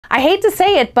I hate to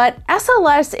say it, but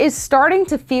SLS is starting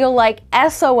to feel like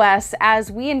SOS as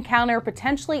we encounter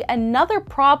potentially another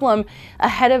problem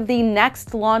ahead of the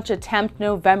next launch attempt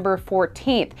November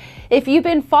 14th. If you've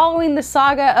been following the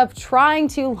saga of trying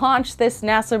to launch this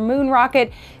NASA moon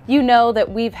rocket, you know that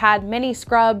we've had many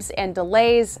scrubs and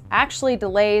delays, actually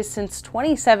delays since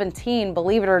 2017,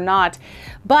 believe it or not.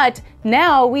 But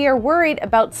now we are worried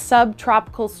about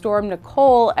subtropical storm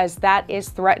Nicole as that is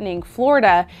threatening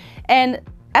Florida. And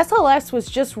SLS was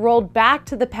just rolled back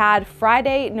to the pad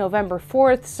Friday, November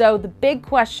 4th, so the big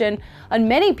question on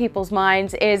many people's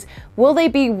minds is, will they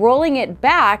be rolling it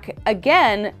back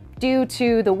again due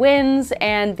to the winds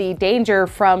and the danger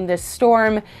from this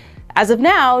storm? As of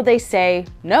now, they say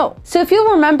no. So if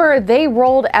you'll remember, they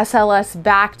rolled SLS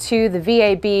back to the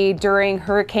VAB during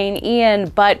Hurricane Ian,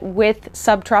 but with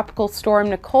subtropical storm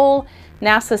Nicole,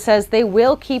 NASA says they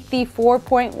will keep the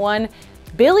 $4.1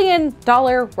 billion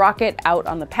rocket out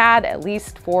on the pad, at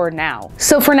least for now.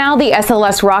 So for now, the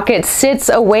SLS rocket sits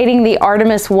awaiting the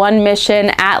Artemis 1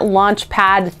 mission at launch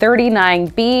pad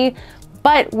 39B,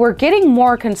 but we're getting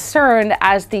more concerned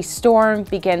as the storm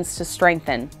begins to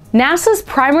strengthen. NASA's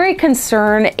primary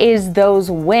concern is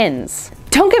those winds.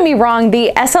 Don't get me wrong,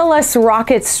 the SLS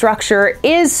rocket structure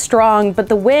is strong, but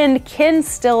the wind can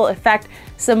still affect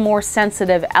some more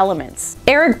sensitive elements.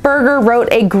 Eric Berger wrote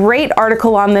a great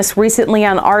article on this recently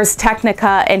on Ars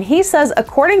Technica, and he says,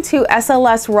 according to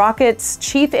SLS rocket's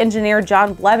chief engineer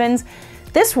John Blevins,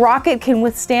 this rocket can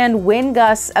withstand wind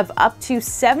gusts of up to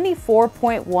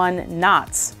 74.1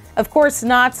 knots. Of course,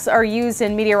 knots are used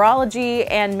in meteorology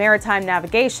and maritime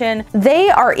navigation. They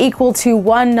are equal to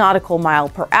 1 nautical mile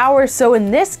per hour. So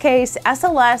in this case,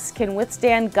 SLS can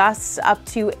withstand gusts up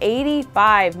to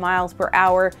 85 miles per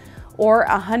hour or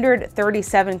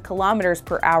 137 kilometers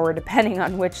per hour, depending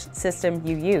on which system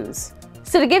you use.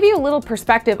 So to give you a little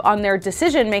perspective on their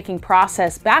decision-making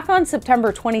process, back on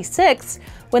September 26th,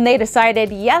 when they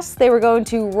decided, yes, they were going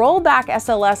to roll back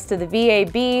SLS to the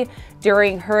VAB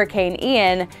during Hurricane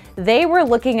Ian, they were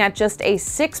looking at just a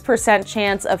 6%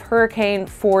 chance of hurricane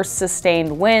force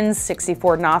sustained winds,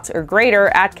 64 knots or greater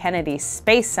at Kennedy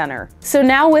Space Center. So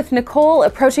now with Nicole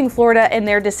approaching Florida and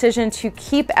their decision to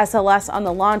keep SLS on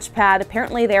the launch pad,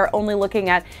 apparently they're only looking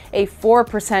at a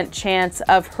 4% chance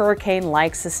of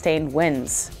hurricane-like sustained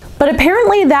winds. But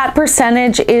apparently that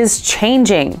percentage is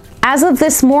changing. As of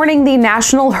this morning, the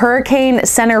National Hurricane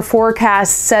Center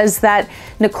forecast says that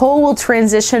Nicole will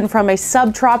transition from a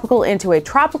subtropical into a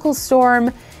tropical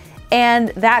storm, and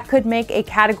that could make a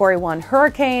Category 1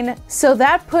 hurricane. So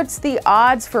that puts the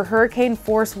odds for hurricane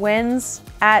force winds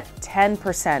at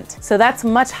 10%. So that's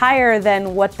much higher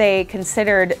than what they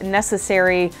considered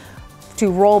necessary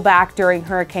to roll back during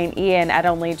Hurricane Ian at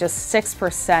only just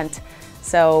 6%.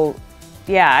 So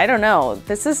yeah, I don't know.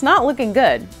 This is not looking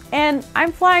good. And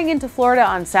I'm flying into Florida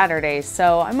on Saturday,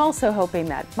 so I'm also hoping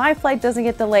that my flight doesn't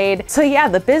get delayed. So yeah,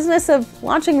 the business of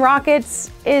launching rockets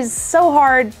is so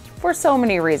hard for so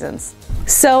many reasons.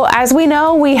 So as we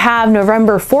know, we have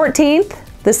November 14th,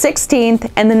 the 16th,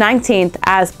 and the 19th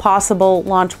as possible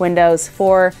launch windows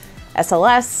for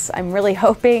SLS. I'm really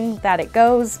hoping that it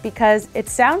goes because it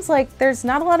sounds like there's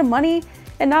not a lot of money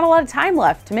and not a lot of time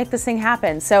left to make this thing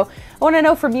happen. So I want to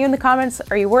know from you in the comments,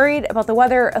 are you worried about the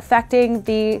weather affecting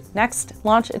the next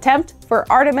launch attempt for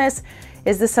Artemis?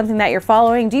 Is this something that you're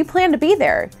following? Do you plan to be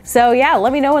there? So yeah,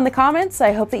 let me know in the comments.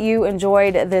 I hope that you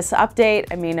enjoyed this update.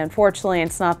 I mean, unfortunately,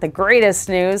 it's not the greatest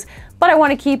news, but I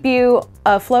want to keep you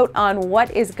afloat on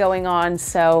what is going on.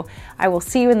 So I will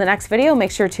see you in the next video. Make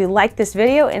sure to like this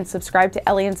video and subscribe to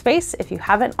Ellie in Space if you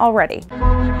haven't already.